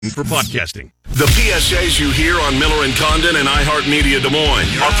for podcasting. The PSAs you hear on Miller and Condon and iHeartMedia Des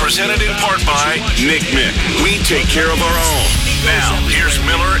Moines are presented in part by Nick Mick. We take care of our own. Now, here's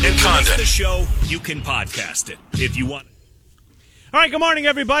Miller and Condon. The show, you can podcast it if you want. All right, good morning,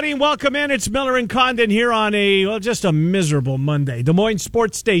 everybody, and welcome in. It's Miller and Condon here on just a miserable Monday. Des Moines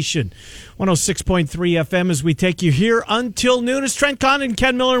Sports Station, 106.3 FM as we take you here until noon. It's Trent Condon and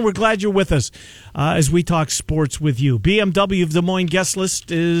Ken Miller, and we're glad you're with us as we talk sports with you. BMW of Des Moines guest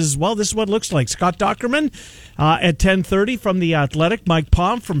list is, well, this is what it looks like. Scott Dochterman at 10:30 from The Athletic. Mike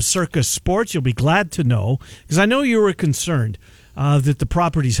Palm from Circa Sports. You'll be glad to know, because I know you were concerned that the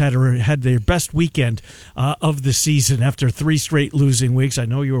properties had their best weekend of the season after 3 straight losing weeks. I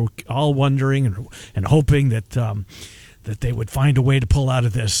know you were all wondering and hoping that they would find a way to pull out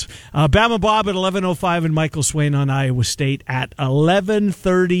of this. Bama Bob at 11:05 and Michael Swain on Iowa State at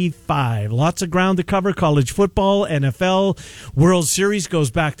 11:35. Lots of ground to cover. College football, NFL, World Series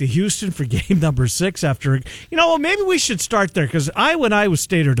goes back to Houston for game number 6 after, maybe we should start there because Iowa and Iowa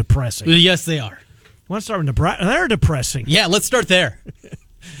State are depressing. Yes, they are. Want to start with Nebraska? They're depressing. Yeah, let's start there.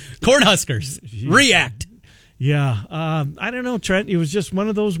 Cornhuskers, react. Yeah, I don't know, Trent. It was just one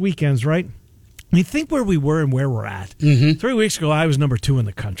of those weekends, right? I mean, think where we were and where we're at. Mm-hmm. 3 weeks ago, I was number 2 in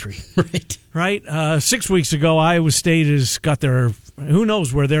the country. Right? 6 weeks ago, Iowa State has got their, who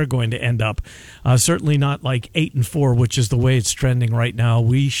knows where they're going to end up. Certainly not like 8-4, which is the way it's trending right now.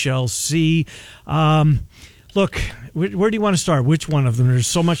 We shall see. Look, where do you want to start? Which one of them? There's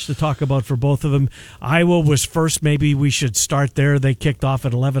so much to talk about for both of them. Iowa was first. Maybe we should start there. They kicked off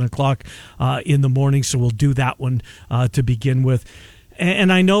at 11 o'clock in the morning, so we'll do that one to begin with.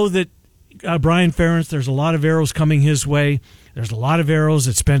 And I know that Brian Ferentz, there's a lot of arrows coming his way. There's a lot of arrows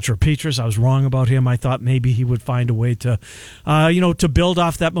at Spencer Petras. I was wrong about him. I thought maybe he would find a way to, to build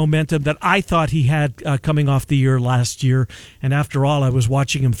off that momentum that I thought he had coming off the year last year. And after all, I was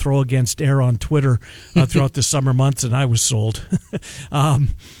watching him throw against air on Twitter throughout the summer months, and I was sold.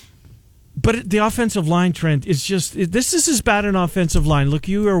 But the offensive line trend is just, this is as bad an offensive line. Look,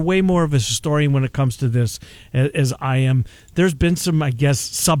 you are way more of a historian when it comes to this as I am. There's been some, I guess,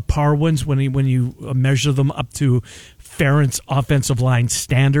 subpar ones when you measure them up to Ferentz offensive line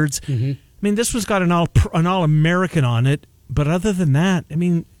standards. Mm-hmm. I mean, this one's got an All-American on it, but other than that, I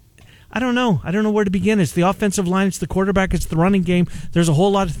mean, I don't know. I don't know where to begin. It's the offensive line, it's the quarterback, it's the running game. There's a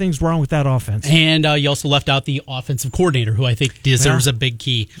whole lot of things wrong with that offense. And you also left out the offensive coordinator, who I think deserves a big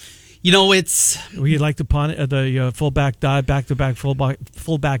key. It's... Would you like to punt the fullback dive, back-to-back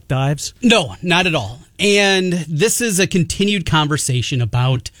fullback dives? No, not at all. And this is a continued conversation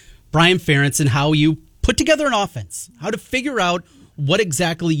about Brian Ferentz and how you put together an offense, how to figure out what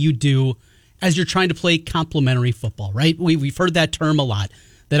exactly you do as you're trying to play complementary football, right? We've heard that term a lot,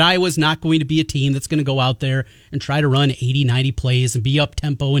 that Iowa's not going to be a team that's going to go out there and try to run 80, 90 plays and be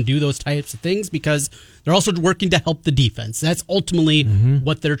up-tempo and do those types of things, because they're also working to help the defense. That's ultimately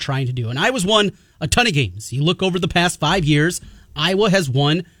what they're trying to do. And Iowa's won a ton of games. You look over the past 5 years, Iowa has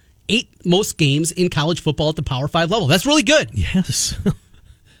won 8 most games in college football at the Power 5 level. That's really good. Yes.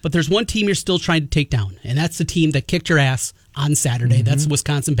 But there's one team you're still trying to take down, and that's the team that kicked your ass on Saturday. Mm-hmm. That's the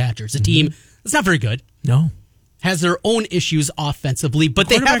Wisconsin Badgers, a team that's not very good. No. Has their own issues offensively, but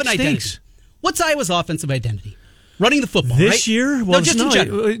they have an identity. Stinks. What's Iowa's offensive identity? Running the football, this right? year? Well, no, just in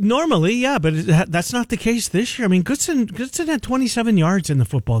general. Normally, yeah, but that's not the case this year. I mean, Goodson had 27 yards in the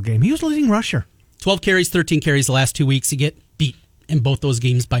football game. He was leading rusher. 12 carries, 13 carries the last 2 weeks. You get beat in both those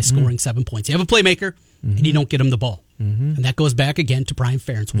games by scoring 7 points. You have a playmaker, and you don't get him the ball. Mm-hmm. And that goes back again to Brian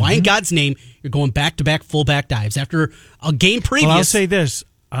Ferentz. Why in God's name you're going back-to-back fullback dives after a game previous? Well, I'll say this.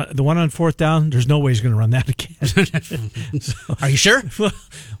 The one on 4th down, there's no way he's going to run that again. So, are you sure?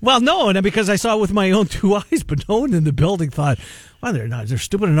 Well, no, and because I saw it with my own 2 eyes, but no one in the building thought, well, they're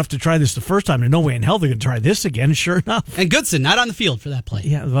stupid enough to try this the first time. There's no way in hell they're going to try this again. Sure enough. And Goodson, not on the field for that play.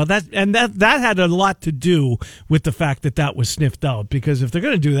 Yeah, well, that had a lot to do with the fact that was sniffed out, because if they're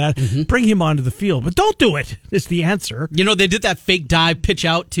going to do that, bring him onto the field. But don't do it, is the answer. They did that fake dive pitch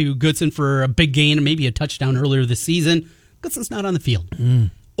out to Goodson for a big gain and maybe a touchdown earlier this season. Goodson's not on the field.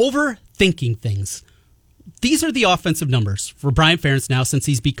 Overthinking things. These are the offensive numbers for Brian Ferentz now since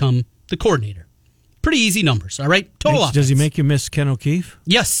he's become the coordinator. Pretty easy numbers, all right? Total offense. Does he make you miss Ken O'Keefe?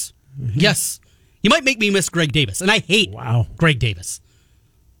 Yes. Yes. You might make me miss Greg Davis, and I hate Greg Davis.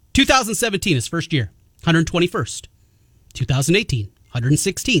 2017, his first year, 121st. 2018,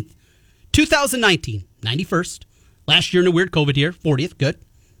 116th. 2019, 91st. Last year in a weird COVID year, 40th, good.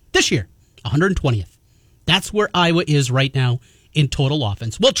 This year, 120th. That's where Iowa is right now in total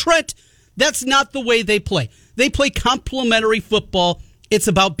offense. Well, Trent, that's not the way they play. They play complementary football. It's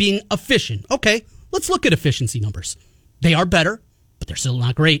about being efficient. Okay, let's look at efficiency numbers. They are better. but they're still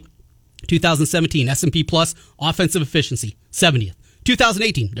not great. 2017, S&P Plus offensive efficiency, 70th.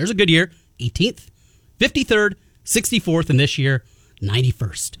 2018, there's a good year, 18th. 53rd, 64th, and this year,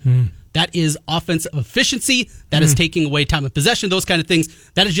 91st. That is offensive efficiency. That is taking away time of possession, those kind of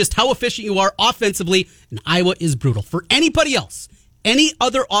things. That is just how efficient you are offensively, and Iowa is brutal. For anybody else, any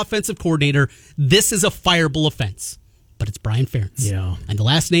other offensive coordinator, this is a fireable offense. But it's Brian Ferentz. Yeah. And the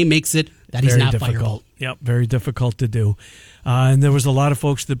last name makes it that he's not fireable. Yep, very difficult to do. And there was a lot of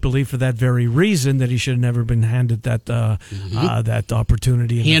folks that believe for that very reason that he should have never been handed that that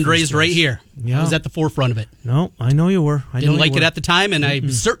opportunity. Hand raised right here. Yeah. I was at the forefront of it. No, I know you were. Didn't like it at the time, and I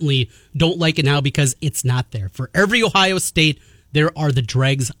certainly don't like it now because it's not there. For every Ohio State, there are the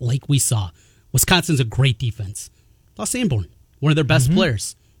dregs like we saw. Wisconsin's a great defense. Lost Sanborn, one of their best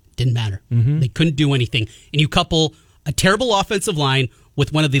players. Didn't matter. They couldn't do anything. And you couple a terrible offensive line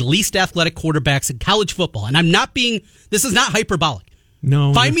with one of the least athletic quarterbacks in college football. And I'm not being, this is not hyperbolic.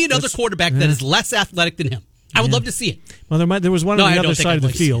 No. Find me another quarterback that is less athletic than him. I would love to see it. Well, there was one on the other side of the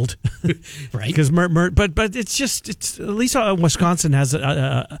field. Right. Because but it's at least Wisconsin has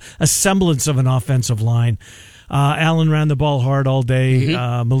a semblance of an offensive line. Allen ran the ball hard all day.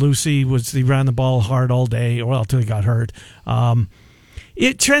 Malusi he ran the ball hard all day, well, until he got hurt.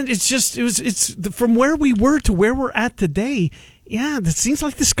 It's from where we were to where we're at today. Yeah, it seems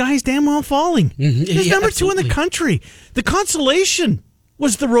like the sky's damn well falling. It's number 2 in the country. The consolation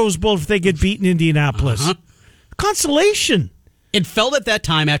was the Rose Bowl if they get beaten Indianapolis. Consolation. It felt at that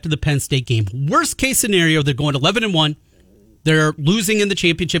time after the Penn State game. Worst case scenario, they're going 11-1. They're losing in the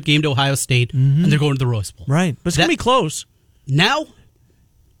championship game to Ohio State, and they're going to the Rose Bowl. Right, but it's going to be close. Now?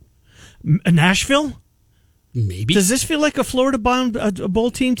 Nashville? Maybe. Does this feel like a Florida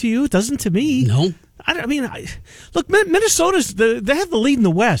bowl team to you? It doesn't to me. No. Look, Minnesota's they have the lead in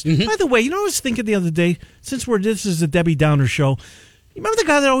the West. By the way, I was thinking the other day, since this is a Debbie Downer show, you remember the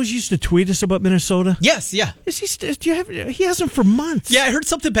guy that always used to tweet us about Minnesota? Yes, yeah. He hasn't for months. Yeah, I heard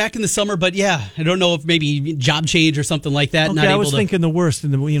something back in the summer, but yeah, I don't know if maybe job change or something like that. Okay, I was thinking the worst in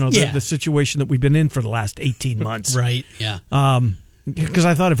the situation that we've been in for the last 18 months. Right, yeah. Because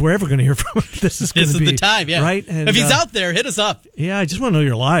I thought if we're ever going to hear from him, this is the time, yeah. Right? And, if he's out there, hit us up. Yeah, I just want to know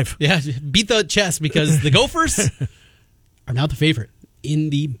you're alive. Yeah, beat the chest because the Gophers are now the favorite in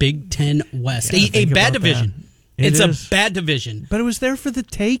the Big Ten West. A bad division. It's a bad division. But it was there for the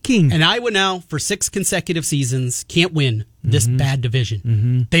taking. And Iowa now, for 6 consecutive seasons, can't win this bad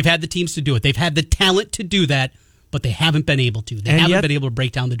division. They've had the teams to do it. They've had the talent to do that, but they haven't been able to. They haven't been able to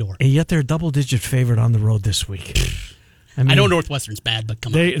break down the door. And yet they're a double-digit favorite on the road this week. I know Northwestern's bad, but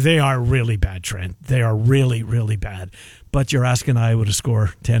come on. They are really bad, Trent. They are really, really bad. But you're asking Iowa to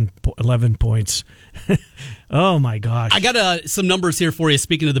score 10, 11 points. Oh, my gosh. I got some numbers here for you,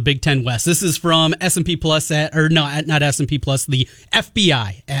 speaking of the Big Ten West. This is from S&P Plus not S&P Plus, the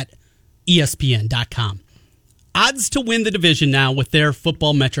FBI at ESPN.com. Odds to win the division now with their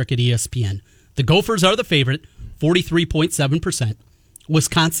football metric at ESPN. The Gophers are the favorite, 43.7%.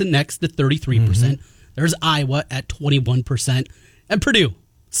 Wisconsin next at 33%. There's Iowa at 21%. And Purdue,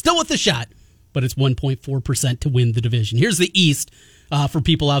 still with the shot, but it's 1.4% to win the division. Here's the East for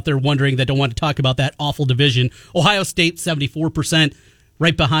people out there wondering that don't want to talk about that awful division. Ohio State, 74%.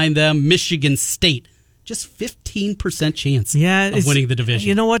 Right behind them, Michigan State. Just 15% chance of winning the division.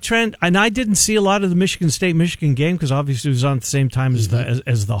 You know what, Trent? And I didn't see a lot of the Michigan game because obviously it was on at the same time as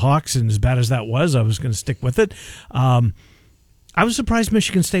the Hawks, and as bad as that was, I was going to stick with it. I was surprised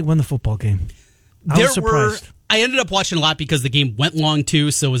Michigan State won the football game. I was surprised. I ended up watching a lot because the game went long too,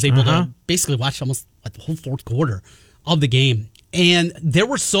 so I was able to basically watch almost like the whole fourth quarter of the game. And there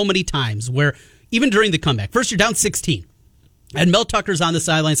were so many times where, even during the comeback, first you're down 16, and Mel Tucker's on the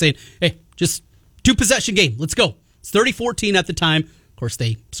sideline saying, "Hey, just 2-possession game, let's go." It's 30-14 at the time. Of course,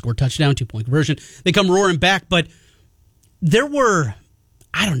 they scored touchdown, 2-point conversion. They come roaring back, but there were,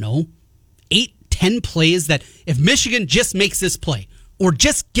 8-10 plays that if Michigan just makes this play, or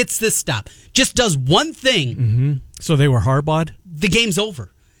just gets this stop, just does one thing. So they were Harbaugh'd? The game's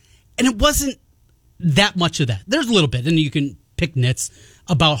over. And it wasn't that much of that. There's a little bit, and you can pick nits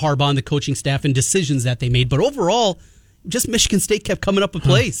about Harbaugh and the coaching staff and decisions that they made. But overall, just Michigan State kept coming up with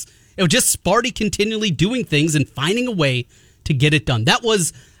plays. It was just Sparty continually doing things and finding a way to get it done. That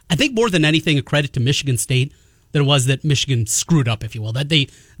was, I think, more than anything, a credit to Michigan State than it was that Michigan screwed up, if you will, that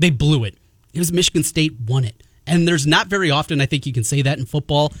they blew it. It was Michigan State won it. And there's not very often I think you can say that in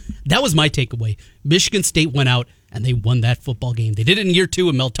football. That was my takeaway. Michigan State went out and they won that football game. They did it in year 2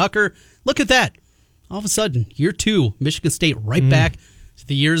 with Mel Tucker. Look at that. All of a sudden, year 2, Michigan State right back to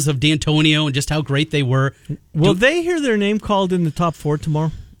the years of D'Antonio and just how great they were. Will they hear their name called in the top 4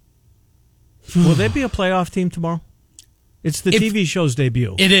 tomorrow? Will they be a playoff team tomorrow? It's the TV show's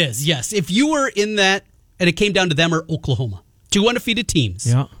debut. It is, yes. If you were in that and it came down to them or Oklahoma, 2 undefeated teams,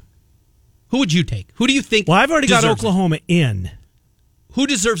 yeah. Who would you take? Who do you think? Well, I've already got Oklahoma in. Who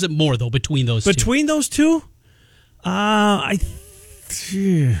deserves it more, though, between those two? Between those two? I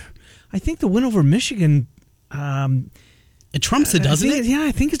think the win over Michigan... it trumps it, doesn't it? Yeah,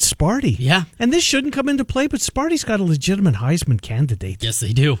 I think it's Sparty. Yeah. And this shouldn't come into play, but Sparty's got a legitimate Heisman candidate. Yes,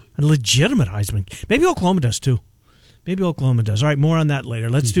 they do. A legitimate Heisman. Maybe Oklahoma does, too. All right, more on that later.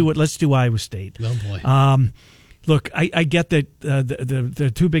 Let's do Iowa State. Oh, boy. Look, I get that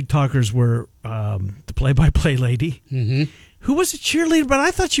the two big talkers were the play-by-play lady, who was a cheerleader, but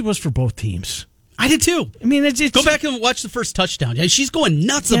I thought she was for both teams. I did, too. I mean, go back and watch the first touchdown. She's going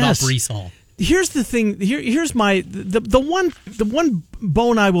nuts about Breece Hall. Here's the thing. Here's my the one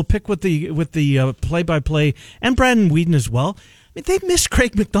bone I will pick with the play-by-play and Brandon Whedon as well. I mean, they missed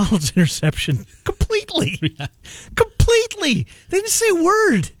Craig McDonald's interception completely. Yeah. Completely. They didn't say a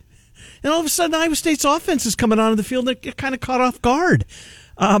word. And all of a sudden, Iowa State's offense is coming onto the field and it kind of caught off guard.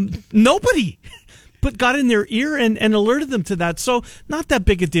 Nobody but got in their ear and alerted them to that. So not that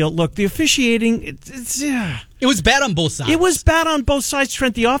big a deal. Look, the officiating, it was bad on both sides. It was bad on both sides,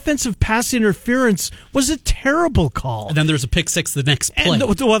 Trent. The offensive pass interference was a terrible call. And then there was a pick six the next play.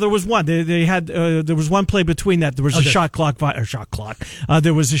 Well, there was one. They had there was one play between that. There was a shot clock.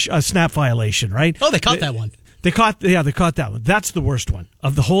 There was a snap violation, right? Oh, they caught that one. They caught that one. That's the worst one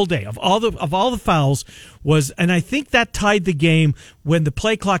of the whole day. Of all the fouls was, and I think that tied the game when the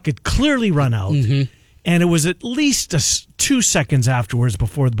play clock had clearly run out, and it was at least 2 seconds afterwards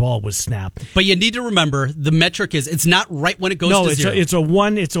before the ball was snapped. But you need to remember the metric is it's not right when it goes to zero. It's a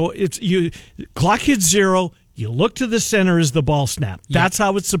one. You clock hits 0. You look to the center as the ball snapped. Yep. That's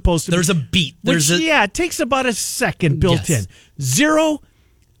how it's supposed to be. There's a beat. It takes about a second built in. 0.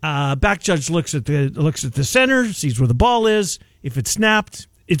 Back judge looks at the center, sees where the ball is. If it's snapped,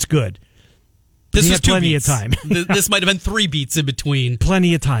 it's good. This was plenty of time. This might have been 3 beats in between.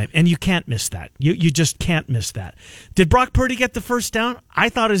 Plenty of time, and you can't miss that. You just can't miss that. Did Brock Purdy get the first down? I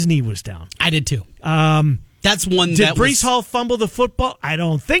thought his knee was down. I did too. That's one. Did Breece Hall fumble the football? I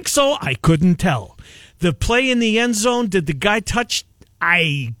don't think so. I couldn't tell. The play in the end zone. Did the guy touch?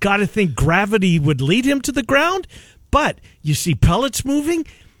 I gotta think gravity would lead him to the ground, but you see pellets moving.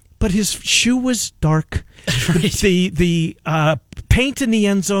 But his shoe was dark. Right. The paint in the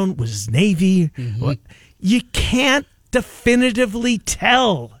end zone was navy. Mm-hmm. You can't definitively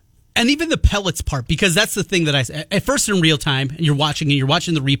tell. And even the pellets part, because that's the thing that I said. At first in real time, and you're watching the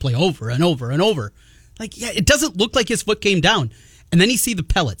replay over and over and over. Like, yeah, it doesn't look like his foot came down. And then you see the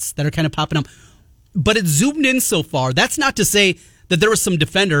pellets that are kind of popping up. But it zoomed in so far. That's not to say that there was some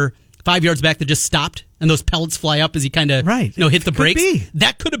defender 5 yards back that just stopped and those pellets fly up as he kind of hit the brakes.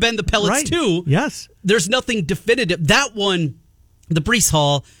 That could have been the pellets too. Yes. There's nothing definitive. That one, the Breece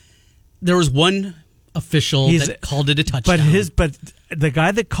Hall, there was one official that called it a touchdown. But the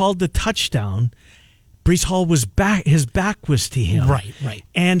guy that called the touchdown, Breece Hall was back. His back was to him. Right.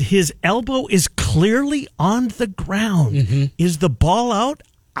 And his elbow is clearly on the ground. Mm-hmm. Is the ball out?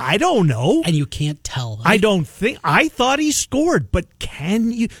 I don't know. And you can't tell. I don't think. I thought he scored, but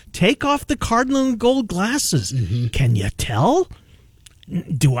can you take off the cardinal and gold glasses? Mm-hmm. Can you tell?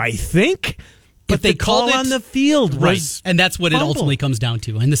 Do I think? But they call on the field was and that's what it ultimately comes down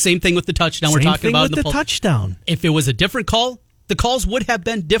to. And the same thing with the touchdown we're talking about. With the touchdown. If it was a different call, the calls would have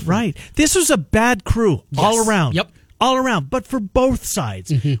been different. Right. This was a bad crew all around. Yep. All around, but for both sides.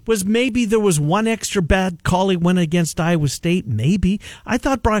 Mm-hmm. Was maybe there was one extra bad call he went against Iowa State? Maybe. I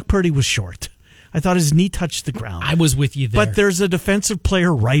thought Brock Purdy was short. I thought his knee touched the ground. I was with you there. But there's a defensive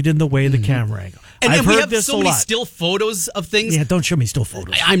player right in the way of the camera angle. And I've we heard have this so many still photos of things. Yeah, don't show me still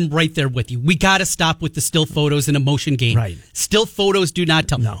photos. I'm right there with you. We got to stop with the still photos in a motion game. Right. Still photos do not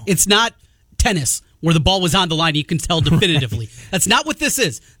tell. No. It's not tennis where the ball was on the line and you can tell definitively. That's not what this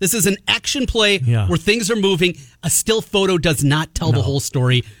is. This is an action play where things are moving. A still photo does not tell the whole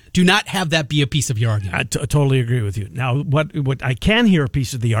story. Do not have that be a piece of your argument. I totally agree with you. Now, what I can hear a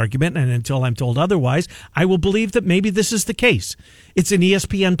piece of the argument, and until I'm told otherwise, I will believe that maybe this is the case. It's an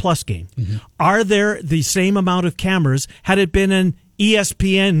ESPN Plus game. Mm-hmm. Are there the same amount of cameras had it been an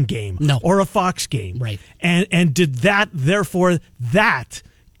ESPN game or a Fox game? Right. And did that, therefore, bite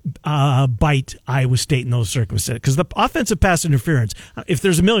Iowa State in those circumstances? Because the offensive pass interference, if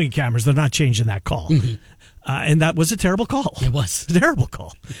there's a million cameras, they're not changing that call. Mm-hmm. And that was a terrible call. It was. A terrible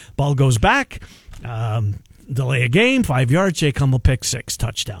call. Ball goes back, delay a game, 5 yards, Jake Hummel pick 6,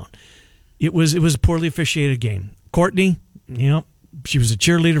 touchdown. It was a poorly officiated game. Courtney, she was a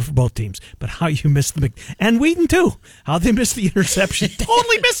cheerleader for both teams. But how you missed and Whedon too. How they missed the interception,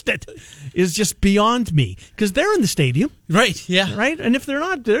 totally missed it, is just beyond me. Because they're in the stadium, right? Yeah, right. And if they're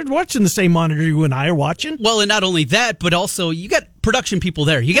not, they're watching the same monitor you and I are watching. Well, and not only that, but also you got production people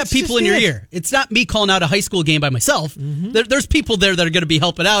there. You got people in your ear. It's not me calling out a high school game by myself. There's people there that are going to be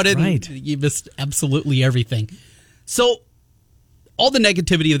helping out, and you missed absolutely everything. So, all the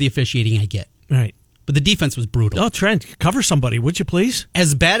negativity of the officiating I get. Right. But the defense was brutal. Oh, Trent, cover somebody, would you please?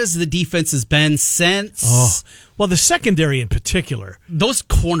 As bad as the defense has been since... Oh, well, the secondary in particular. Those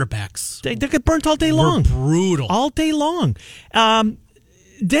cornerbacks. They get burnt all day long. Brutal. All day long.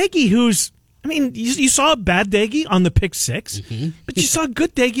 Daggy, who's... I mean, you saw bad Daggy on the pick six, but you saw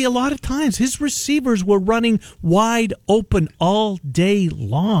good Daggy a lot of times. His receivers were running wide open all day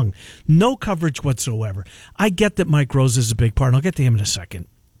long. No coverage whatsoever. I get that Mike Rose is a big part, and I'll get to him in a second.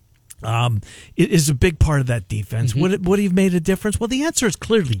 It is a big part of that defense. Would he have made a difference? Well, the answer is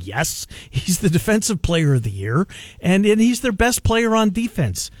clearly yes. He's the defensive player of the year, and he's their best player on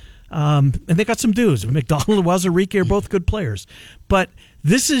defense. And they got some dudes. McDonald and Wazirike are both good players. But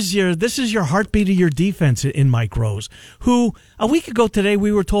this is your heartbeat of your defense in Mike Rose, who a week ago today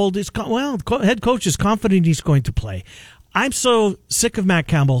we were told head coach is confident he's going to play. I'm so sick of Matt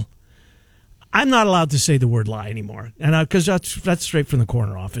Campbell. I'm not allowed to say the word lie anymore, and because that's straight from the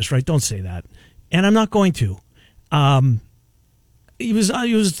corner office, right? Don't say that, and I'm not going to. He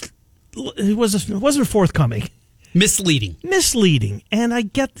wasn't forthcoming. Misleading, and I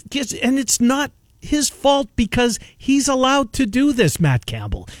get, and it's not his fault because he's allowed to do this. Matt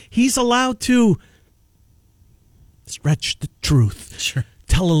Campbell, he's allowed to stretch the truth, sure,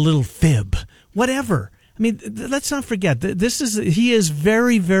 tell a little fib, whatever. I mean, let's not forget he is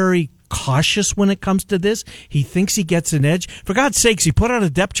very, very cautious when it comes to this. He thinks he gets an edge. For God's sakes, he put out a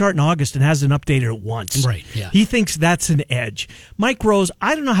depth chart in August and hasn't updated it once. Right, yeah. He thinks that's an edge. Mike Rose,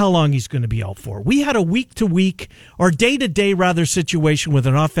 I don't know how long he's going to be out for. We had a week-to-week, or day-to-day, rather, situation with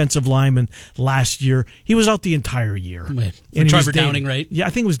an offensive lineman last year. He was out the entire year. And Trevor Downing, right? Yeah, I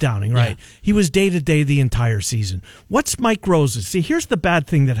think it was Downing, right. Yeah. He was day-to-day the entire season. What's Mike Rose's? See, here's the bad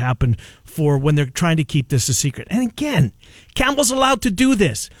thing that happened for when they're trying to keep this a secret. And again, Campbell's allowed to do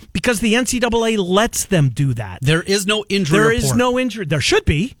this because the NCAA lets them do that. There is no injury report. There is no injury. There should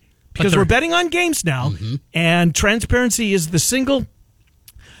be, because we're betting on games now, and transparency is the single,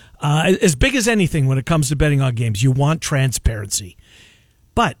 as big as anything when it comes to betting on games. You want transparency.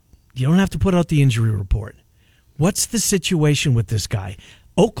 But you don't have to put out the injury report. What's the situation with this guy?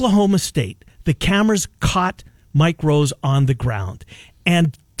 Oklahoma State, the cameras caught Mike Rose on the ground.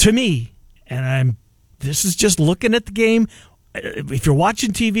 And to me, this is just looking at the game. If you're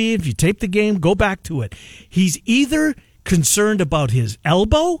watching TV, if you tape the game, go back to it. He's either concerned about his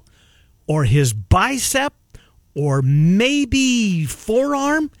elbow or his bicep or maybe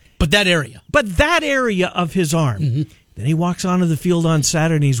forearm. But that area of his arm. Then he walks onto the field on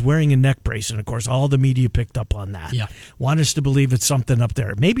Saturday and he's wearing a neck brace. And, of course, all the media picked up on that. Yeah. Want us to believe it's something up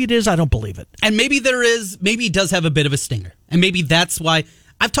there. Maybe it is. I don't believe it. And maybe there is. Maybe he does have a bit of a stinger. And maybe that's why.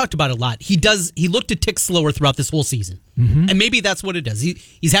 I've talked about it a lot. He looked a tick slower throughout this whole season. And maybe that's what it is.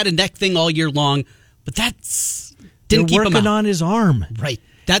 He's had a neck thing all year long, but didn't keep him out. They're working on his arm. Right.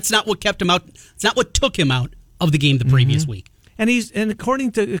 That's not what kept him out. It's not what took him out of the game the previous week. And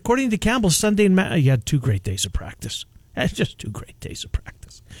according to Campbell, Sunday and he had 2 great days of practice. That's just 2 great days of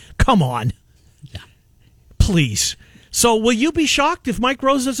practice. Come on. Yeah. Please. So will you be shocked if Mike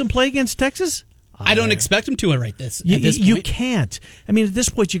Rose doesn't play against Texas? I don't expect him to at this point. You can't. I mean, at this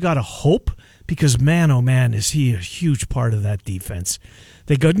point, you got to hope, because man, oh man, is he a huge part of that defense.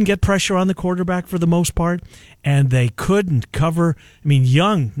 They couldn't get pressure on the quarterback for the most part, and they couldn't cover. I mean,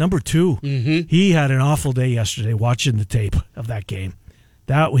 Young, number 2, he had an awful day yesterday watching the tape of that game.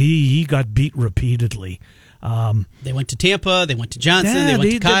 He got beat repeatedly. They went to Tampa, they went to Johnson, they went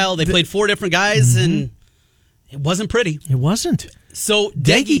to Kyle. They played 4 different guys, and it wasn't pretty. It wasn't. So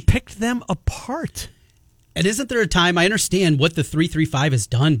Daggy picked them apart. And isn't there a time? I understand what the 3-3-5 has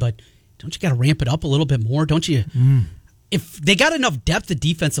done, but don't you got to ramp it up a little bit more? Don't you? If they got enough depth at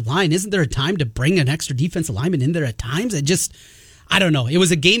defensive line, isn't there a time to bring an extra defensive lineman in there at times? I don't know. It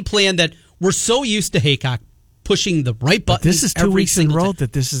was a game plan that we're so used to Haycock pushing the right button. This is 2 weeks in a row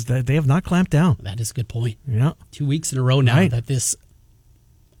that they have not clamped down. That is a good point. Yeah, 2 weeks in a row now that this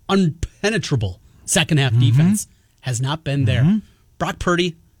unpenetrable second half defense has not been there. Brock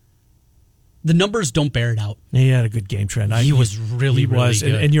Purdy, the numbers don't bear it out. He had a good game, Trent. He was really good.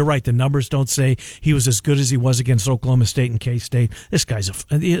 And you're right. The numbers don't say he was as good as he was against Oklahoma State and K-State. This guy's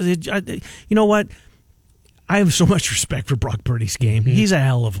you know what? I have so much respect for Brock Purdy's game. He's a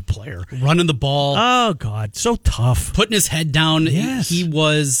hell of a player. Running the ball. Oh, God, so tough. Putting his head down. Yes. He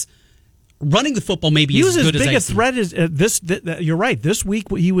was running the football maybe he was as good as big as a threat as you're right. This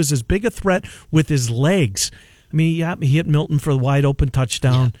week, he was as big a threat with his legs. I mean, yeah, he hit Milton for the wide open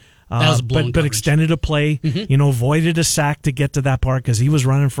touchdown. Yeah. That was blown but extended a play, avoided a sack to get to that part because he was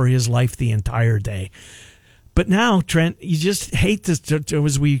running for his life the entire day. But now, Trent, you just hate this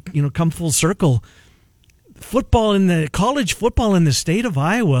as we come full circle. College football in the state of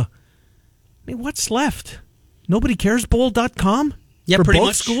Iowa. I mean, what's left? Nobody cares bowl.com? Yeah, for pretty both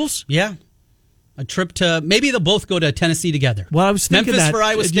much. Schools? Yeah. A trip to, maybe they'll both go to Tennessee together. Well, I was thinking Memphis that. for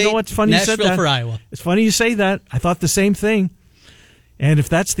Iowa State, you know what's funny Nashville you said that? for Iowa. It's funny you say that. I thought the same thing. And if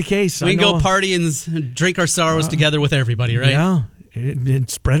that's the case, we can go party and drink our sorrows together with everybody, right? Yeah, and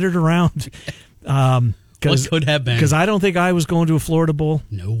spread it around. What could have been? Because I don't think I was going to a Florida Bowl.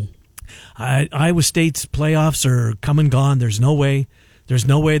 No. Iowa State's playoffs are come and gone. There's no way. There's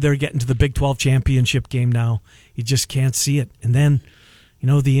no way they're getting to the Big 12 championship game now. You just can't see it. And then,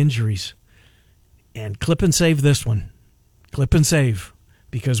 the injuries. And clip and save this one. Clip and save.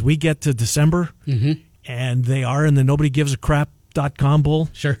 Because we get to December, and they are in the nobodygivesaCrap.com Bowl.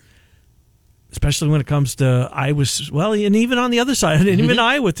 Sure. Especially when it comes to Iowa. Well, and even on the other side, and even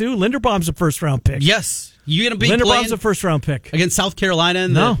Iowa, too. Linderbaum's a first-round pick. Yes. You going to be Linderbaum's a first-round pick. against South Carolina?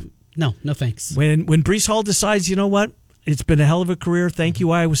 No, thanks. When Breece Hall decides, you know what? It's been a hell of a career. Thank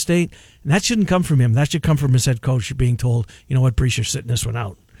you, Iowa State. And that shouldn't come from him. That should come from his head coach. You're being told, you know what, Breece, you're sitting this one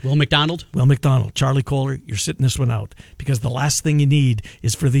out. Will McDonald, Charlie Kohler, you're sitting this one out. Because the last thing you need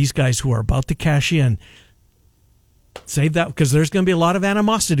is for these guys who are about to cash in, save that, because there's going to be a lot of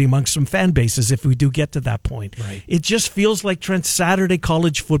animosity amongst some fan bases if we do get to that point. Right. It just feels like, Trent, Saturday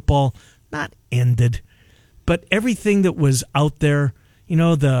college football, not ended, but everything that was out there,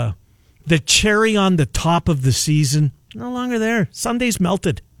 the cherry on the top of the season, no longer there. Sunday's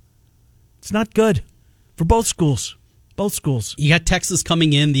melted. It's not good for both schools. Both schools. You got Texas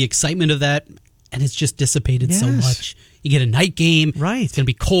coming in, the excitement of that, and it's just dissipated so much. You get a night game. Right. It's going to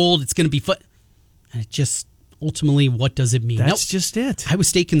be cold. It's going to be fun. And it just, ultimately, what does it mean? That's just it. Iowa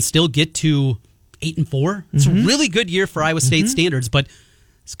State can still get to 8-4. It's a really good year for Iowa State standards, but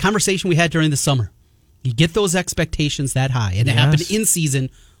it's a conversation we had during the summer. You get those expectations that high, and it happened in season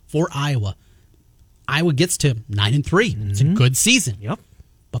for Iowa. Iowa gets to 9-3. It's a good season. Yep.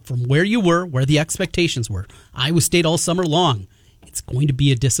 But from where you were, where the expectations were, Iowa State all summer long, it's going to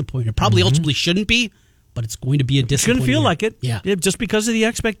be a disappointment. Probably ultimately shouldn't be, but it's going to be a disappointment. Shouldn't feel like it. Yeah. Just because of the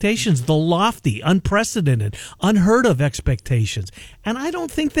expectations, the lofty, unprecedented, unheard of expectations. And I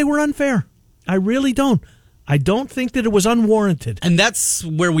don't think they were unfair. I really don't. I don't think that it was unwarranted. And that's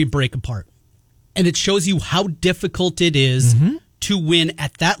where we break apart. And it shows you how difficult it is to win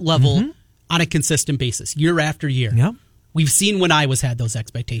at that level on a consistent basis, year after year. Yep. We've seen when Iowa's had those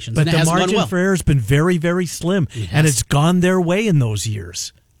expectations. But and it the hasn't margin gone well. for error has been very, very slim. And it's gone their way in those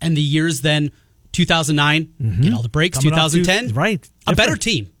years. And the years then, 2009, get all the breaks, Coming off 2010, right. a better Different.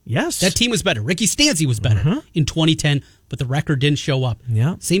 team. Yes. That team was better. Ricky Stanzi was better in 2010, but the record didn't show up.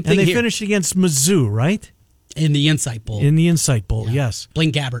 Yeah. Same thing And they here. finished against Mizzou, right? In the Insight Bowl. In the Insight Bowl, yes.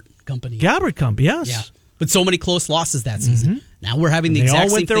 Blaine Gabbert Company. Gabbert Company, yes. Yeah. But so many close losses that season. Now we're having the They exact all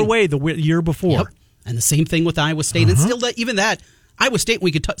same went their thing. way the year before. Yep. And the same thing with Iowa State. And still, even that, Iowa State,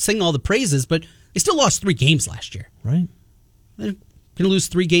 we could sing all the praises, but they still lost 3 games last year. Right. They're going to lose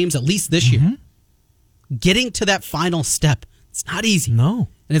 3 games at least this year. Getting to that final step, it's not easy. No.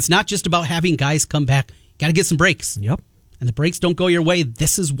 And it's not just about having guys come back. You got to get some breaks. Yep. And the breaks don't go your way.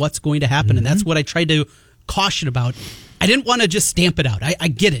 This is what's going to happen. And that's what I tried to caution about. I didn't want to just stamp it out. I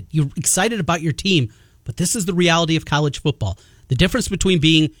get it. You're excited about your team, but this is the reality of college football. The difference between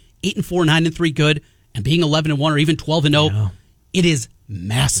being 8-4, 9-3 good, and being 11-1 or even 12-0, it is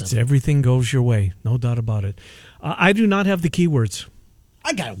massive. It's everything goes your way. No doubt about it. I do not have the keywords.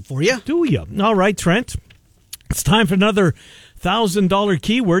 I got them for you. Do you? All right, Trent. It's time for another $1,000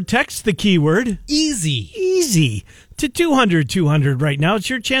 keyword. Text the keyword. Easy to 200-200 right now. It's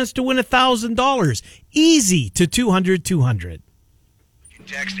your chance to win $1,000. Easy to 200-200.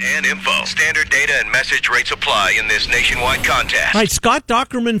 Text and info. Standard data and message rates apply in this nationwide contest. All right, Scott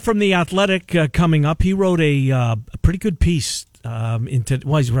Dochterman from The Athletic coming up. He wrote a pretty good piece. He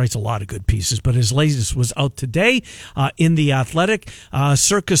writes a lot of good pieces, but his latest was out today in The Athletic.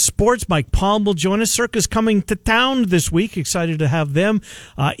 Circa Sports, Mike Palm will join us. Circa's coming to town this week. Excited to have them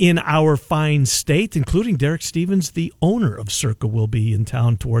in our fine state, including Derek Stevens, the owner of Circa, will be in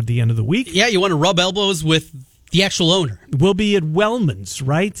town toward the end of the week. Yeah, you want to rub elbows with The actual owner. We'll be at Wellman's,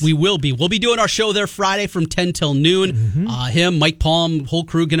 right? We will be. We'll be doing our show there Friday from 10 till noon. Him, Mike Palm, whole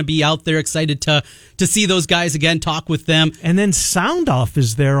crew going to be out there, excited to see those guys again, talk with them. And then Sound Off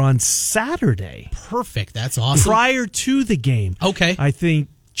is there on Saturday. Perfect. That's awesome. Prior to the game. Okay. I think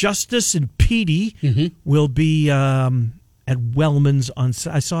Justice and Petey will be at Wellman's on.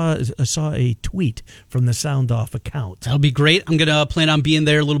 I saw a tweet from the Sound Off account. That'll be great. I'm going to plan on being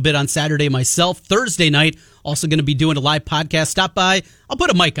there a little bit on Saturday myself. Thursday night, also going to be doing a live podcast. Stop by. I'll put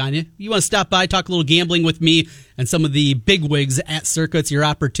a mic on you. You want to stop by, talk a little gambling with me and some of the bigwigs at Circa. It's your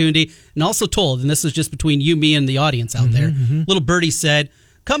opportunity. And also told, and this is just between you, me, and the audience out there, Little Birdie said,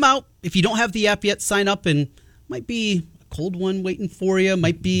 come out. If you don't have the app yet, sign up, and might be a cold one waiting for you.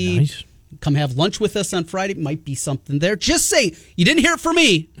 Might be... Nice. Come have lunch with us on Friday. Might be something there. Just say you didn't hear it from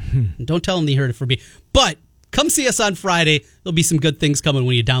me. Don't tell them you heard it from me. But come see us on Friday. There'll be some good things coming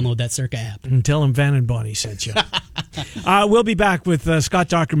when you download that Circa app. And tell them Van and Bonnie sent you. We'll be back with Scott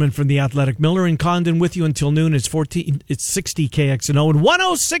Dochterman from The Athletic. Miller and Condon with you until noon. It's 60 KXNO and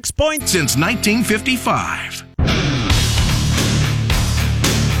 106 points. Since 1955.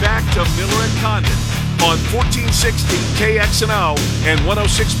 Back to Miller and Condon on 1460 KXNO and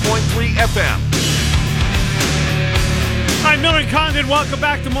 106.3 FM. Hi, Miller and Condon. Welcome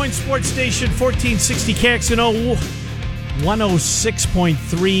back to Des Moines Sports Station, 1460 KXNO,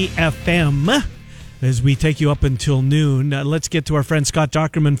 106.3 FM. As we take you up until noon, let's get to our friend Scott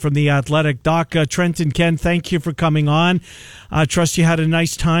Dochterman from The Athletic. Doc, Trent and Ken, thank you for coming on. Trust you had a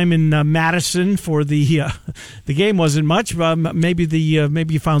nice time in Madison for the game. Wasn't much, maybe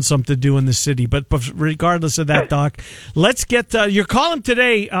you found something to do in the city. But regardless of that, Doc, let's get your column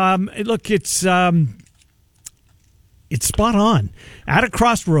today. Look, it's spot on. At a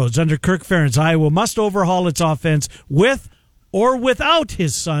crossroads under Kirk Ferentz, Iowa must overhaul its offense with or without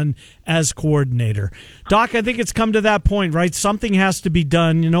his son as coordinator. Doc, I think it's come to that point, right? Something has to be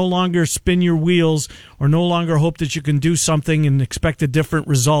done. You no longer spin your wheels or no longer hope that you can do something and expect a different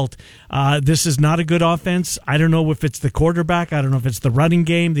result. This is not a good offense. I don't know if it's the quarterback. I don't know if it's the running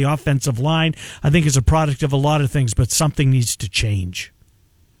game, the offensive line. I think it's a product of a lot of things, but something needs to change.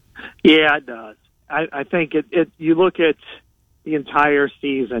 Yeah, it does. I think it. You look at the entire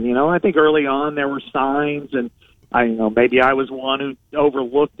season, I think early on there were signs, and maybe I was one who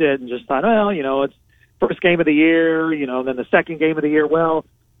overlooked it and just thought, it's first game of the year, then the second game of the year. Well,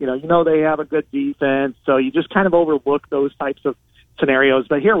 they have a good defense, so you just kind of overlook those types of scenarios.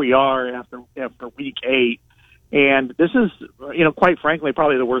 But here we are after week 8, and this is, quite frankly,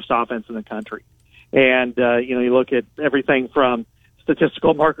 probably the worst offense in the country. And, you look at everything from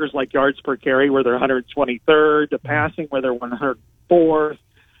statistical markers like yards per carry, where they're 123rd, to passing, where they're 104th,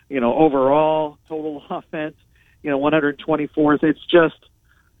 overall total offense, 124th. It's just,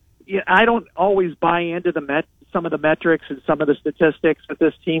 I don't always buy into some of the metrics and some of the statistics with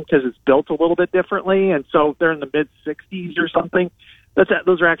this team because it's built a little bit differently. And so if they're in the mid-60s or something,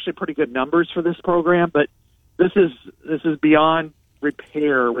 those are actually pretty good numbers for this program. But this is beyond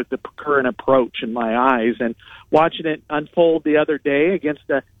repair with the current approach in my eyes. And watching it unfold the other day against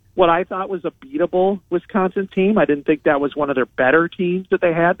what I thought was a beatable Wisconsin team. I didn't think that was one of their better teams that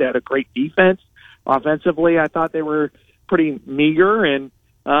they had. They had a great defense. Offensively, I thought they were pretty meager, and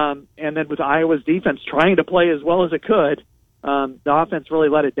then with Iowa's defense trying to play as well as it could, the offense really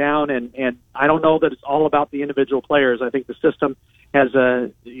let it down. And I don't know that it's all about the individual players. I think the system has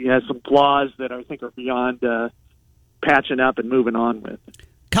some flaws that I think are beyond patching up and moving on with.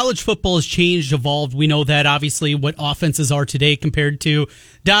 College football has changed, evolved. We know that, obviously, what offenses are today compared to,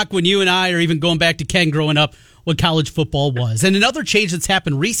 Doc, when you and I, or even going back to Ken growing up, what college football was. And another change that's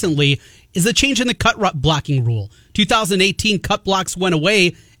happened recently is the change in the cut blocking rule. 2018 cut blocks went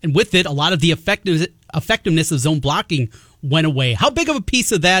away, and with it, a lot of the effectiveness of zone blocking went away. How big of a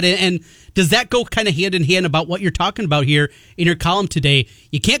piece of that, and does that go kind of hand in hand about what you're talking about here in your column today?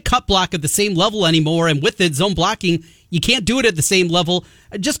 You can't cut block at the same level anymore, and with it, zone blocking, you can't do it at the same level.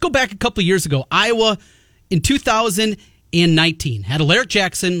 Just go back a couple of years ago. Iowa in 2019 had Alaric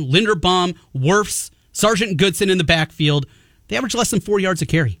Jackson, Linderbaum, Wirfs, Sergeant Goodson in the backfield. They averaged less than 4 yards a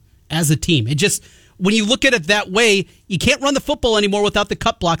carry as a team. It just, when you look at it that way, you can't run the football anymore without the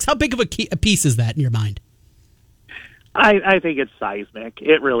cut blocks. How big of a piece is that in your mind? I think it's seismic.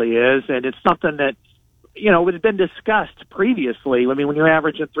 It really is. And it's something that, it had been discussed previously. I mean, when you're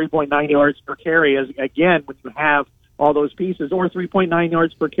averaging 3.9 yards per carry, again, when you have all those pieces, or 3.9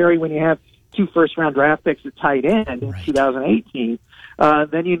 yards per carry when you have 2 first-round draft picks at tight end in 2018,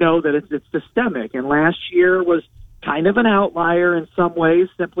 then you know that it's systemic. And last year was kind of an outlier in some ways,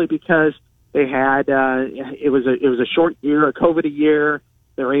 simply because they had it was a short year, a COVID year.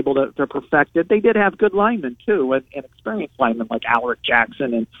 they're able to perfect it. They did have good linemen, too, and experienced linemen like Alaric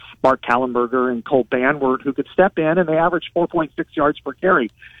Jackson and Mark Kallenberger and Cole Banwart, who could step in, and they averaged 4.6 yards per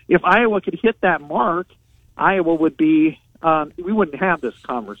carry. If Iowa could hit that mark, Iowa would be we wouldn't have this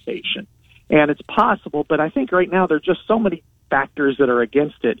conversation. And it's possible, but I think right now there are just so many factors that are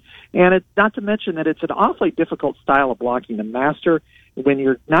against it. And it's not to mention that it's an awfully difficult style of blocking to master when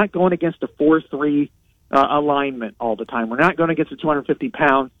you're not going against a 4-3 alignment all the time. We're not going against a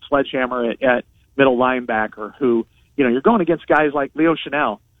 250-pound sledgehammer at middle linebacker who, you're going against guys like Leo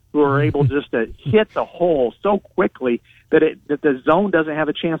Chanel who are able just to hit the hole so quickly that the zone doesn't have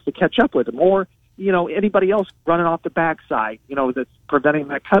a chance to catch up with them. Or, anybody else running off the backside, that's preventing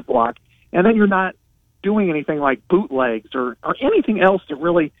that cut block. And then you're not doing anything like bootlegs or anything else to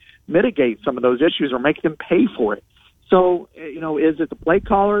really mitigate some of those issues or make them pay for it. So, is it the play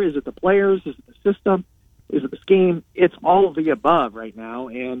caller? Is it the players? Is it the system? Is it the scheme? It's all of the above right now.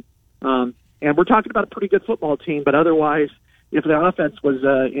 And we're talking about a pretty good football team, but otherwise, if the offense was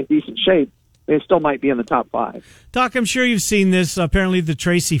in decent shape, they still might be in the top 5. Doc, I'm sure you've seen this. Apparently, the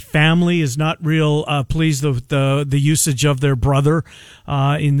Tracy family is not real pleased with the usage of their brother,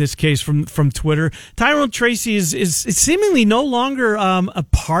 in this case from Twitter. Tyrone Tracy is seemingly no longer a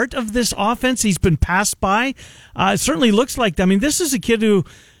part of this offense. He's been passed by. It certainly looks like that. I mean, this is a kid who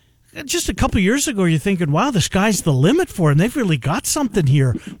just a couple years ago you're thinking, wow, the sky's the limit for him. They've really got something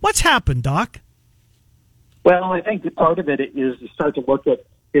here. What's happened, Doc? Well, I think that part of it is to start to look at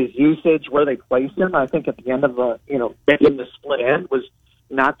his usage, where they place him. I think at the end of making the split end was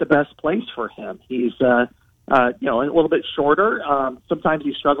not the best place for him. He's, a little bit shorter. Sometimes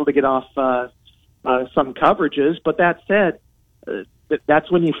he struggled to get off some coverages, but that said,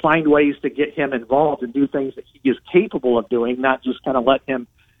 that's when you find ways to get him involved and do things that he is capable of doing, not just kind of let him,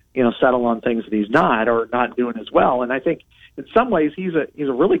 settle on things that he's not or not doing as well. And I think in some ways he's a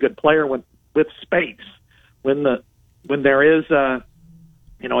really good player with space. When there is a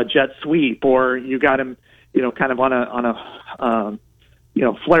jet sweep, or you got him, kind of on a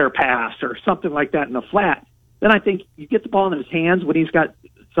flare pass or something like that in the flat, then I think you get the ball in his hands when he's got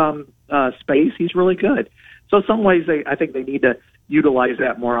some space. He's really good. So some ways I think they need to utilize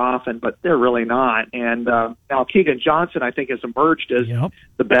that more often, but they're really not. And now Keegan Johnson, I think, has emerged as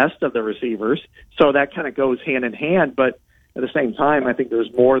the best of the receivers. So that kind of goes hand in hand. But at the same time, I think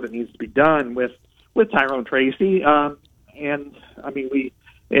there's more that needs to be done with Tyrone Tracy. And I mean,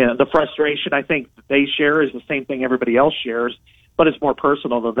 the frustration I think that they share is the same thing everybody else shares, but it's more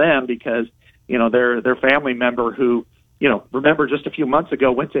personal to them because, their family member who, remember just a few months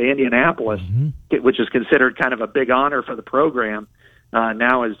ago went to Indianapolis, which is considered kind of a big honor for the program,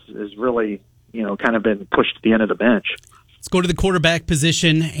 now is really, kind of been pushed to the end of the bench. Let's go to the quarterback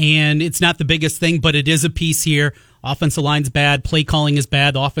position, and it's not the biggest thing, but it is a piece here. Offensive line's bad, play calling is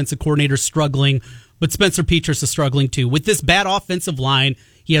bad, the offensive coordinator's struggling, but Spencer Petras is struggling too. With this bad offensive line,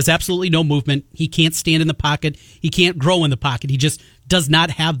 he has absolutely no movement. He can't stand in the pocket. He can't grow in the pocket. He just does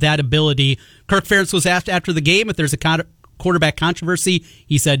not have that ability. Kirk Ferentz was asked after the game if there's a quarterback controversy.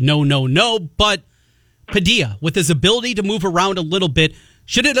 He said no, but Padilla, with his ability to move around a little bit,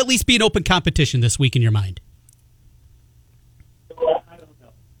 should it at least be an open competition this week in your mind?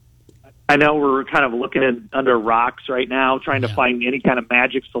 I know we're kind of looking under rocks right now, trying to find any kind of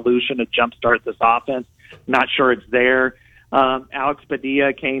magic solution to jumpstart this offense. Not sure it's there. Alex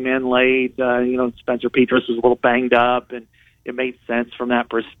Padilla came in late. Spencer Petras was a little banged up, and it made sense from that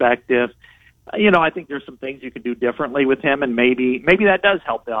perspective. I think there's some things you could do differently with him, and maybe that does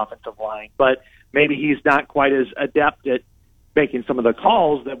help the offensive line. But maybe he's not quite as adept making some of the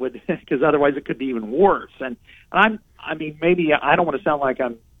calls that would, because otherwise it could be even worse. And maybe I don't want to sound like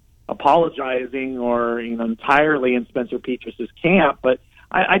I'm apologizing or entirely in Spencer Petras's camp, but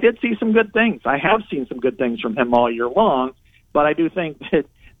I did see some good things. I have seen some good things from him all year long, but I do think that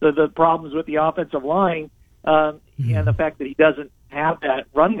the problems with the offensive line and the fact that he doesn't have that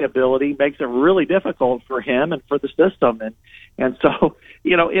running ability makes it really difficult for him and for the system. And so,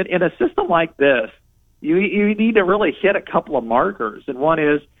 in a system like this, you need to really hit a couple of markers. And one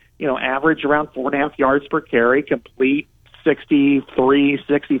is, average around 4.5 yards per carry, complete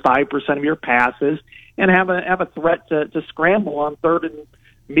 65% of your passes, and have a threat to scramble on third and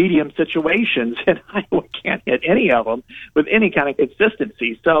medium situations. And Iowa can't hit any of them with any kind of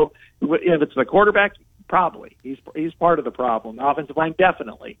consistency. So if it's the quarterback, probably he's part of the problem. The offensive line,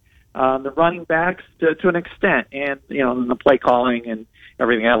 definitely. The running backs to an extent, and the play calling and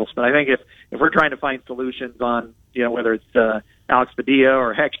everything else. But I think if we're trying to find solutions on whether it's Alex Padilla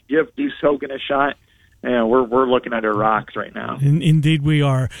or heck, give Deuce Hogan a shot, we're looking under rocks right now. Indeed, we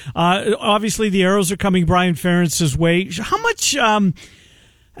are. Obviously, the arrows are coming Brian Ferentz's way. How much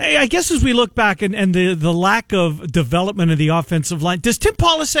I guess as we look back and the lack of development of the offensive line, does Tim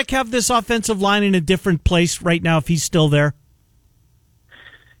Polasek have this offensive line in a different place right now if he's still there?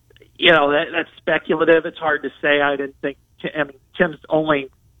 That's speculative. It's hard to say. I didn't think. Tim's only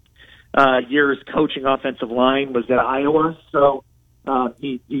years coaching offensive line was at Iowa, so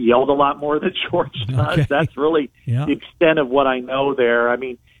he yelled a lot more than George does. Okay. That's really the extent of what I know there. I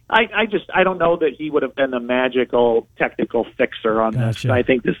mean, I don't know that he would have been the magical technical fixer on this. I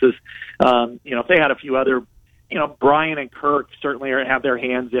think this is, if they had a few other, Brian and Kirk certainly have their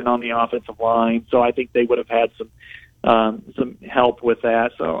hands in on the offensive line, so I think they would have had some help with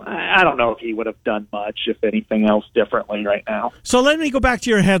that. So I don't know if he would have done much, if anything else, differently right now. So let me go back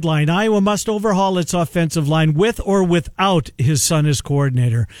to your headline. Iowa must overhaul its offensive line with or without his son as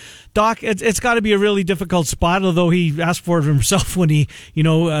coordinator. Doc, it's got to be a really difficult spot, although he asked for it himself when he,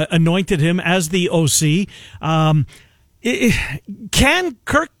 anointed him as the OC. Can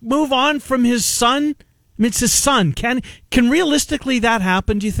Kirk move on from his son? I mean, it's his son. Can realistically that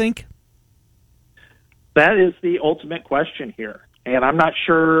happen, do you think? That is the ultimate question here, and I'm not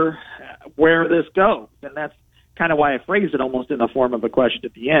sure where this goes, and that's kind of why I phrased it almost in the form of a question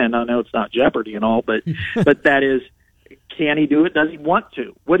at the end. I know it's not Jeopardy and all, but that is, can he do it? Does he want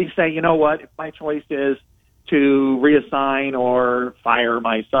to? Would he say, you know what, if my choice is to reassign or fire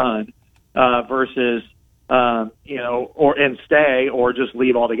my son versus, and stay or just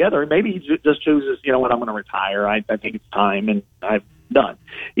leave altogether, maybe he just chooses, you know what, I'm going to retire. I think it's time, and I've done.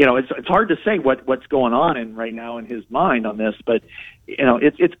 It's hard to say what's going on right now in his mind on this, but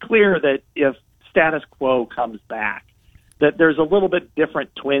it's clear that if status quo comes back, that there's a little bit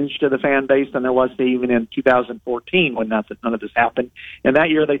different twinge to the fan base than there was even in 2014 when none of this happened. And that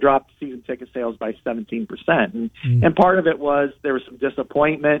year they dropped season ticket sales by 17%. And part of it was there was some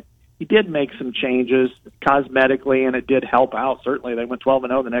disappointment. He did make some changes cosmetically, and it did help out. Certainly, they went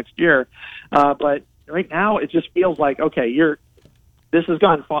 12-0 the next year. But right now, it just feels like, okay, this has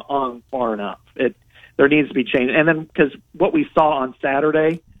gone on far enough. There needs to be change. And then, because what we saw on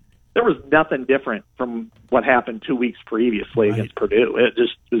Saturday, there was nothing different from what happened 2 weeks previously against Purdue. It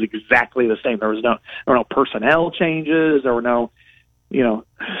just was exactly the same. There were no personnel changes. There were no,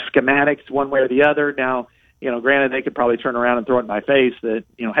 schematics one way or the other. Now, granted, they could probably turn around and throw it in my face that,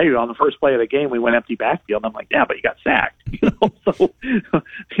 hey, on the first play of the game, we went empty backfield. And I'm like, yeah, but you got sacked. So,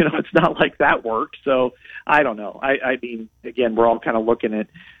 it's not like that worked. So I don't know. I mean, again, we're all kind of looking at,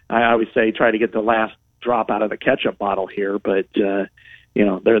 I always say, try to get the last drop out of the ketchup bottle here, but,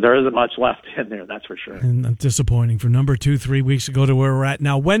 there isn't much left in there, that's for sure. And disappointing from number 2 3 weeks ago to where we're at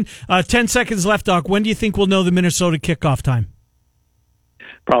now. When 10 seconds left, Doc, when do you think we'll know the Minnesota kickoff time?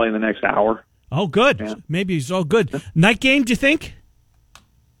 Probably in the next hour. Oh, good. Yeah. Maybe so good. Night game, do you think?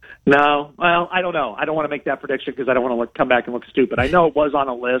 No. Well, I don't know. I don't want to make that prediction because I don't want to come back and look stupid. I know it was on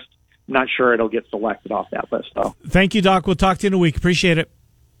a list. I'm not sure it'll get selected off that list, though. Thank you, Doc. We'll talk to you in a week. Appreciate it.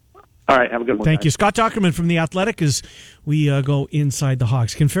 All right. Have a good one. Thank you. Scott Dochterman from The Athletic as we go inside the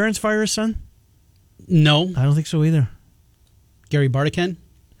Hawks. Can Ferentz fire his son? No. I don't think so either. Gary Bartican?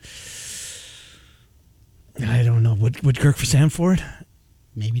 I don't know. Would Kirk stand for it?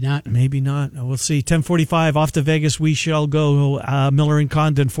 Maybe not. Maybe not. We'll see. 10:45 off to Vegas. We shall go. Miller and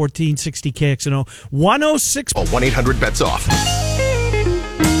Condon, 1460 KXNO, 106. 1-800-BETS-OFF.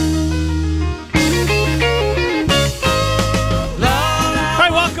 All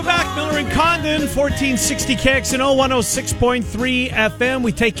right, welcome back. Miller and Condon, 1460 KXNO, 106.3 FM.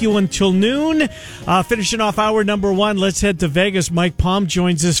 We take you until noon. Finishing off hour number 1, let's head to Vegas. Mike Palm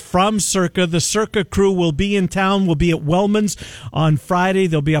joins us from Circa. The Circa crew will be in town. We'll be at Wellman's on Friday.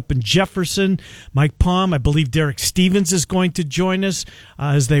 They'll be up in Jefferson. Mike Palm, I believe Derek Stevens is going to join us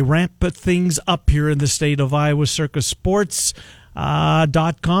as they ramp things up here in the state of Iowa. Circa Sports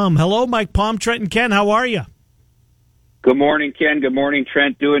 .com. Hello, Mike Palm, Trent and Ken. How are you? Good morning, Ken. Good morning,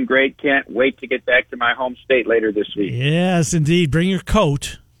 Trent. Doing great. Can't wait to get back to my home state later this week. Yes, indeed. Bring your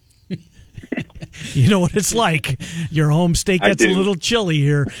coat. You know what it's like. Your home state gets a little chilly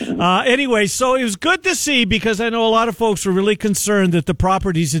here. Anyway, so it was good to see because I know a lot of folks were really concerned that the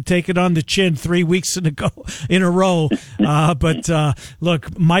properties had taken on the chin 3 weeks in a row. But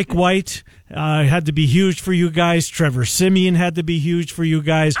look, Mike White had to be huge for you guys. Trevor Siemian had to be huge for you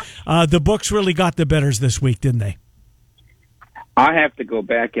guys. The books really got the betters this week, didn't they? I have to go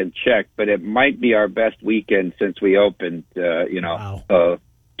back and check, but it might be our best weekend since we opened, Wow.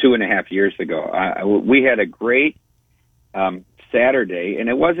 2.5 years ago. We had a great Saturday, and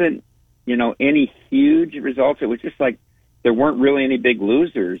it wasn't, any huge results. It was just like there weren't really any big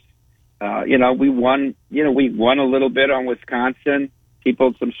losers. We won a little bit on Wisconsin. People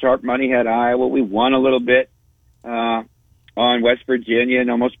with some sharp money had Iowa. We won a little bit. on West Virginia.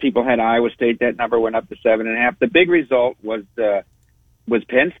 And most people had Iowa State. That number went up to 7.5. The big result was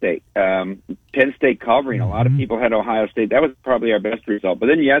Penn State. Penn State covering. A lot of people had Ohio State. That was probably our best result. But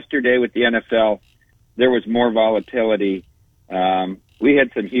then yesterday with the NFL, there was more volatility. We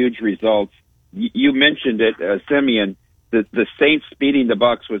had some huge results. You mentioned it, Simeon. The Saints beating the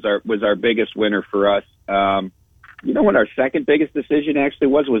Bucs was our biggest winner for us. You know what our second biggest decision actually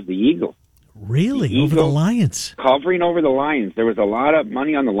was the Eagles. Really? Over the Lions? Covering over the Lions. There was a lot of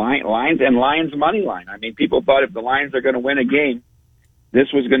money on the Lions and Lions money line. I mean, people thought if the Lions are going to win a game, this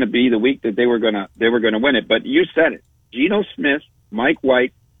was going to be the week that they were going to win it. But you said it. Geno Smith, Mike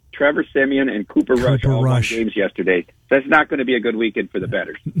White, Trevor Siemian, and Cooper Rush all won games yesterday. That's not going to be a good weekend for the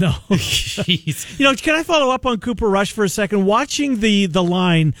bettors. No. You know, can I follow up on Cooper Rush for a second? Watching the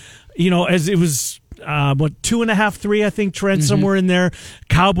line, you know, as it was 2.5, 3, I think, Trent, somewhere in there.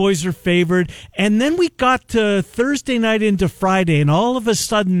 Cowboys are favored. And then we got to Thursday night into Friday, and all of a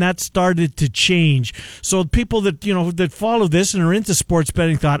sudden that started to change. So people that, you know, that follow this and are into sports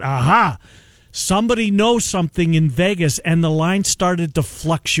betting thought, aha, somebody knows something in Vegas, and the line started to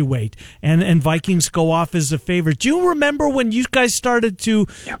fluctuate, and Vikings go off as a favorite. Do you remember when you guys started to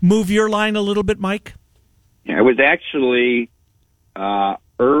move your line a little bit, Mike? Yeah, it was actually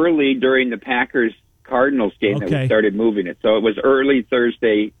early during the Packers-Cardinals game that we started moving it. So it was early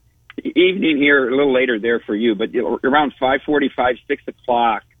Thursday evening here, a little later there for you, but around 5:45, 6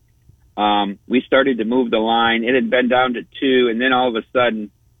 o'clock, we started to move the line. It had been down to 2, and then all of a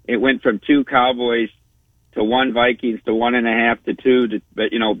sudden, it went from 2 Cowboys to 1 Vikings to 1.5 to 2.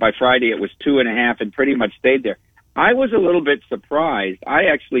 But, you know, by Friday it was 2.5 and pretty much stayed there. I was a little bit surprised. I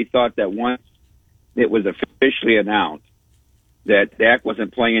actually thought that once it was officially announced that Dak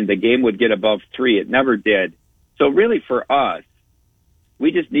wasn't playing, the game would get above 3. It never did. So really for us,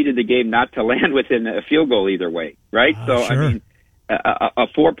 we just needed the game not to land within a field goal either way, right? Sure. I mean, a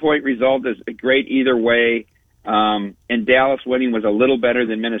 4-point result is great either way. And Dallas winning was a little better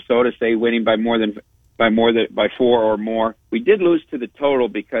than Minnesota, say winning by 4 or more. We did lose to the total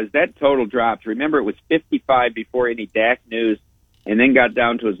because that total dropped. Remember, it was 55 before any Dak news, and then got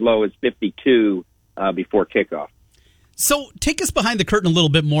down to as low as 52 before kickoff. So take us behind the curtain a little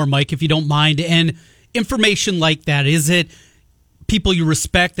bit more, Mike, if you don't mind. And information like that, is it people you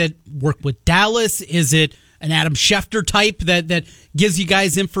respect that work with Dallas? Is it an Adam Schefter type that gives you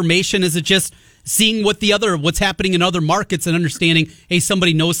guys information? Is it just seeing what's happening in other markets and understanding, hey,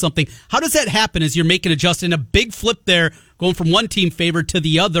 somebody knows something? How does that happen as you're making adjustment? A big flip there, going from one team favorite to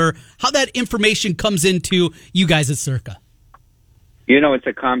the other. How that information comes into you guys at Circa? You know, it's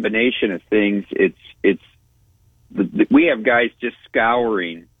a combination of things. We have guys just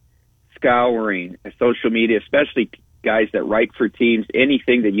scouring social media, especially guys that write for teams.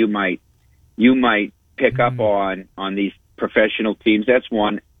 Anything that you might pick up on these professional teams. That's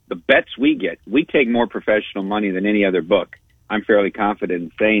one. The bets we get, we take more professional money than any other book. I'm fairly confident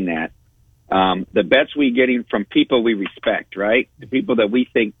in saying that. The bets we getting from people we respect, right? The people that we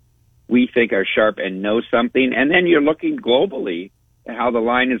think are sharp and know something. And then you're looking globally at how the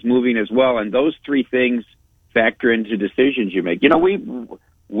line is moving as well. And those 3 things factor into decisions you make. You know,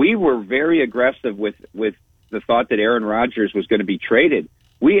 we were very aggressive with the thought that Aaron Rodgers was going to be traded.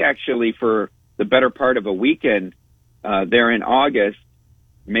 We actually, for the better part of a weekend there in August,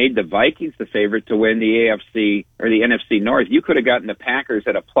 made the Vikings the favorite to win the AFC or the NFC North. You could have gotten the Packers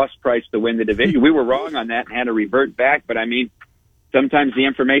at a plus price to win the division. We were wrong on that and had to revert back. But, I mean, sometimes the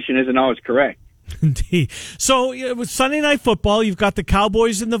information isn't always correct. Indeed. So with Sunday Night Football, you've got the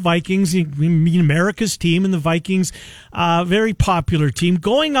Cowboys and the Vikings, America's team, and the Vikings, very popular team,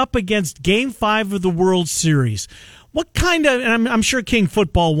 going up against Game 5 of the World Series. What kind of, and I'm sure King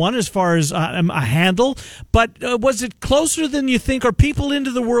Football won as far as a handle, but was it closer than you think? Are people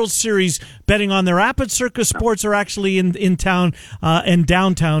into the World Series betting on their app at Circa Sports or actually in town and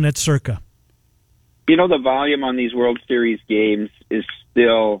downtown at Circa? You know, the volume on these World Series games is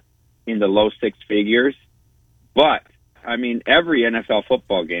still in the low 6 figures, but I mean, every NFL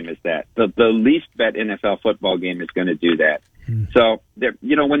football game is that. The least bet NFL football game is going to do that. So,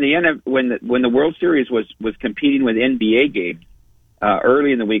 you know, when the World Series was competing with NBA games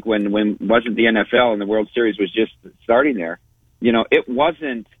early in the week, when wasn't the NFL and the World Series was just starting there, you know, it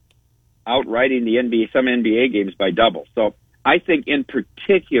wasn't outrighting some NBA games by double. So I think in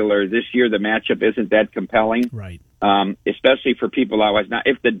particular this year the matchup isn't that compelling, right? Especially for people otherwise. Now,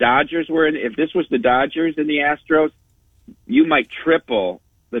 if this was the Dodgers and the Astros, you might triple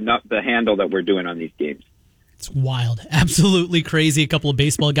the handle that we're doing on these games. It's wild. Absolutely crazy. A couple of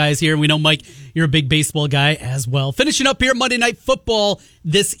baseball guys here. We know, Mike, you're a big baseball guy as well. Finishing up here, Monday Night Football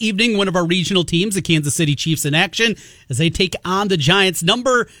this evening. One of our regional teams, the Kansas City Chiefs, in action as they take on the Giants.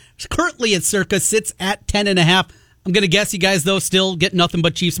 Number currently at Circa sits at 10.5. I'm going to guess you guys, though, still get nothing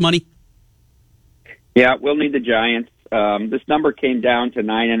but Chiefs money. Yeah, we'll need the Giants. This number came down to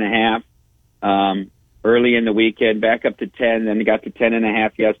 9.5 early in the weekend, back up to 10, then it got to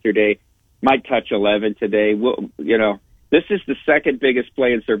 10.5 yesterday. Might touch 11 today. This is the second biggest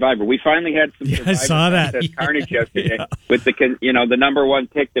play in Survivor. We finally had some Survivor I saw that. carnage yesterday with the number one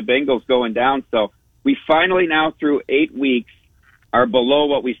pick, the Bengals, going down. So we finally now, through 8 weeks, are below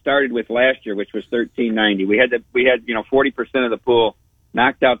what we started with last year, which was 1390. We had 40% of the pool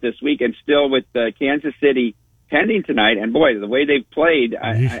knocked out this week, and still with Kansas City pending tonight. And boy, the way they've played,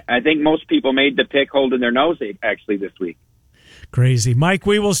 I think most people made the pick holding their nose actually this week. Crazy. Mike,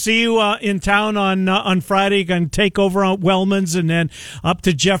 we will see you in town on Friday. You're going to take over on Wellman's and then up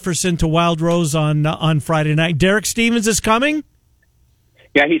to Jefferson to Wild Rose on Friday night. Derek Stevens is coming?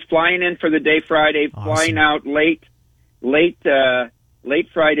 Yeah, he's flying in for the day Friday, Awesome. Flying out late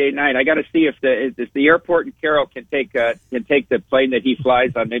Friday night. I got to see if the airport in Carroll can take the plane that he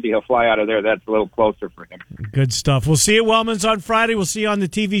flies on. Maybe he'll fly out of there. That's a little closer for him. Good stuff. We'll see you at Wellman's on Friday. We'll see you on the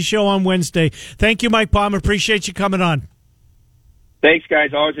TV show on Wednesday. Thank you, Mike Palm. Appreciate you coming on. Thanks, guys.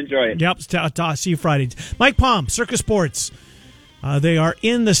 Always enjoy it. Yep. See you Friday. Mike Palm, Circa Sports. They are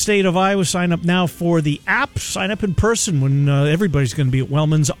in the state of Iowa. Sign up now for the app. Sign up in person when everybody's going to be at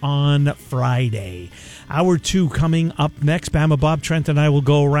Wellman's on Friday. Hour 2 coming up next. Bama Bob, Trent, and I will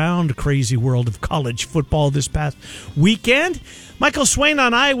go around the crazy world of college football this past weekend. Michael Swain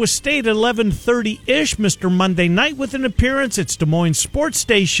on Iowa State at 11:30-ish. Mr. Monday Night with an appearance. It's Des Moines Sports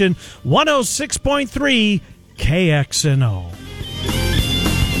Station 106.3 KXNO.